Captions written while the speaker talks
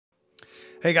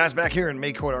Hey guys, back here in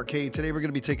Makecode Arcade. Today we're going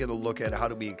to be taking a look at how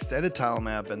do we extend a tile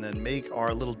map and then make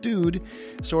our little dude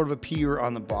sort of appear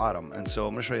on the bottom. And so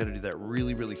I'm going to show you how to do that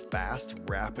really fast,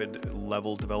 rapid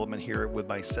level development here with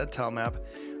my set tile map.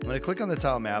 I'm going to click on the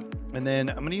tile map and then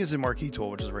I'm going to use the marquee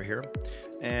tool, which is right here.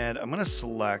 And I'm going to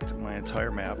select my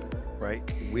entire map, right,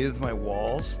 with my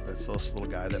walls. That's this little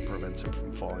guy that prevents him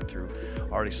from falling through.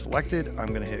 Already selected. I'm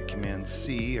going to hit Command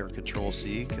C or Control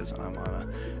C because I'm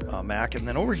on a Mac. And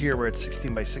then over here where it's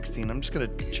 16 by 16, I'm just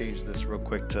going to change this real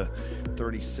quick to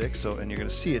 36. And you're going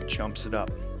to see it jumps it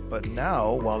up. But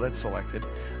now, while that's selected,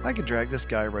 I can drag this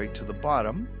guy right to the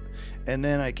bottom, and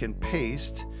then I can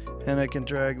paste, and I can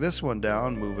drag this one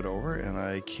down, move it over, and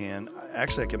I can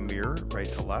mirror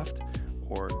right to left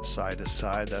or side to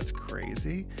side. That's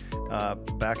crazy.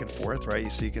 Back and forth,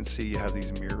 right? So you can see you have these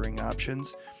mirroring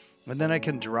options. And then I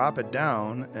can drop it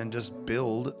down and just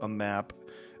build a map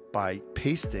by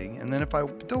pasting. And then if I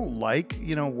don't like,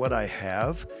 what I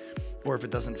have, or if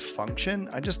it doesn't function,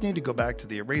 I just need to go back to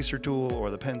the eraser tool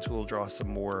or the pen tool, draw some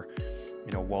more,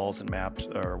 walls and maps,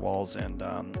 or walls and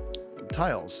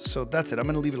tiles. So that's it. I'm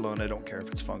going to leave it alone. I don't care if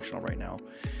it's functional right now.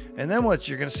 And then what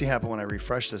you're going to see happen when I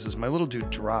refresh this is my little dude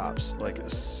drops like a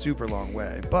super long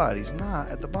way, but he's not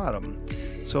at the bottom.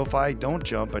 So if I don't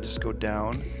jump, I just go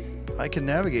down. I can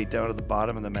navigate down to the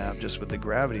bottom of the map just with the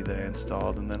gravity that I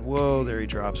installed, and then whoa, there he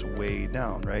drops way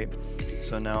down, right?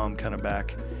 So now I'm kind of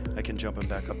back. I can jump him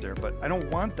back up there, but I don't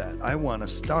want that. I want to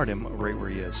start him right where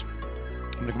he is.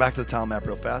 I'm going to go back to the tile map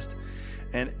real fast.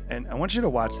 And I want you to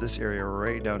watch this area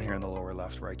right down here in the lower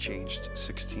left where I changed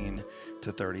 16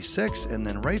 to 36. And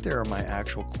then right there are my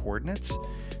actual coordinates.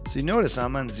 So you notice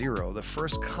I'm on 0. The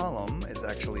first column is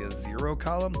actually a 0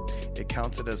 column. It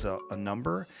counts it as a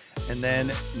number. And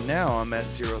then now I'm at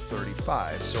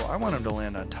 0.35. So I want him to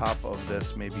land on top of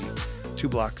this maybe 2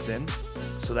 blocks in.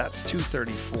 So that's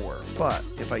 234. But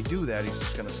if I do that, he's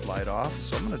just going to slide off.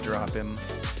 So I'm going to drop him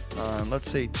on, let's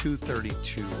say,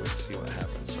 232 and see what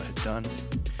happens. So I hit done.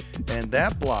 And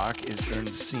that block is in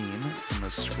scene. I'm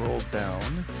going to scroll down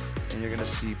and you're going to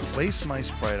see place my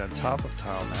sprite on top of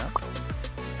tile map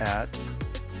at,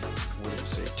 what did we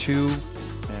say, 2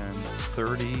 and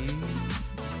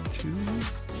 32.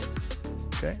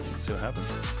 Okay, let's see what happens.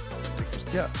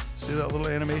 Yeah, see that little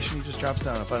animation? He just drops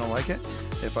down. If I don't like it,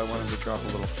 if I want him to drop a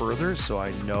little further so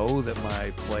I know that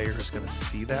my player is going to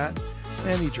see that,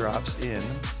 and he drops in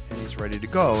and he's ready to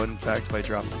go. And in fact, if I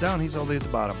drop him down, he's all the way at the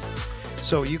bottom.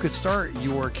 So you could start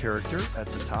your character at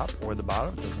the top or the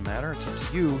bottom. It doesn't matter. It's up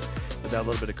to you with that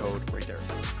little bit of code right there.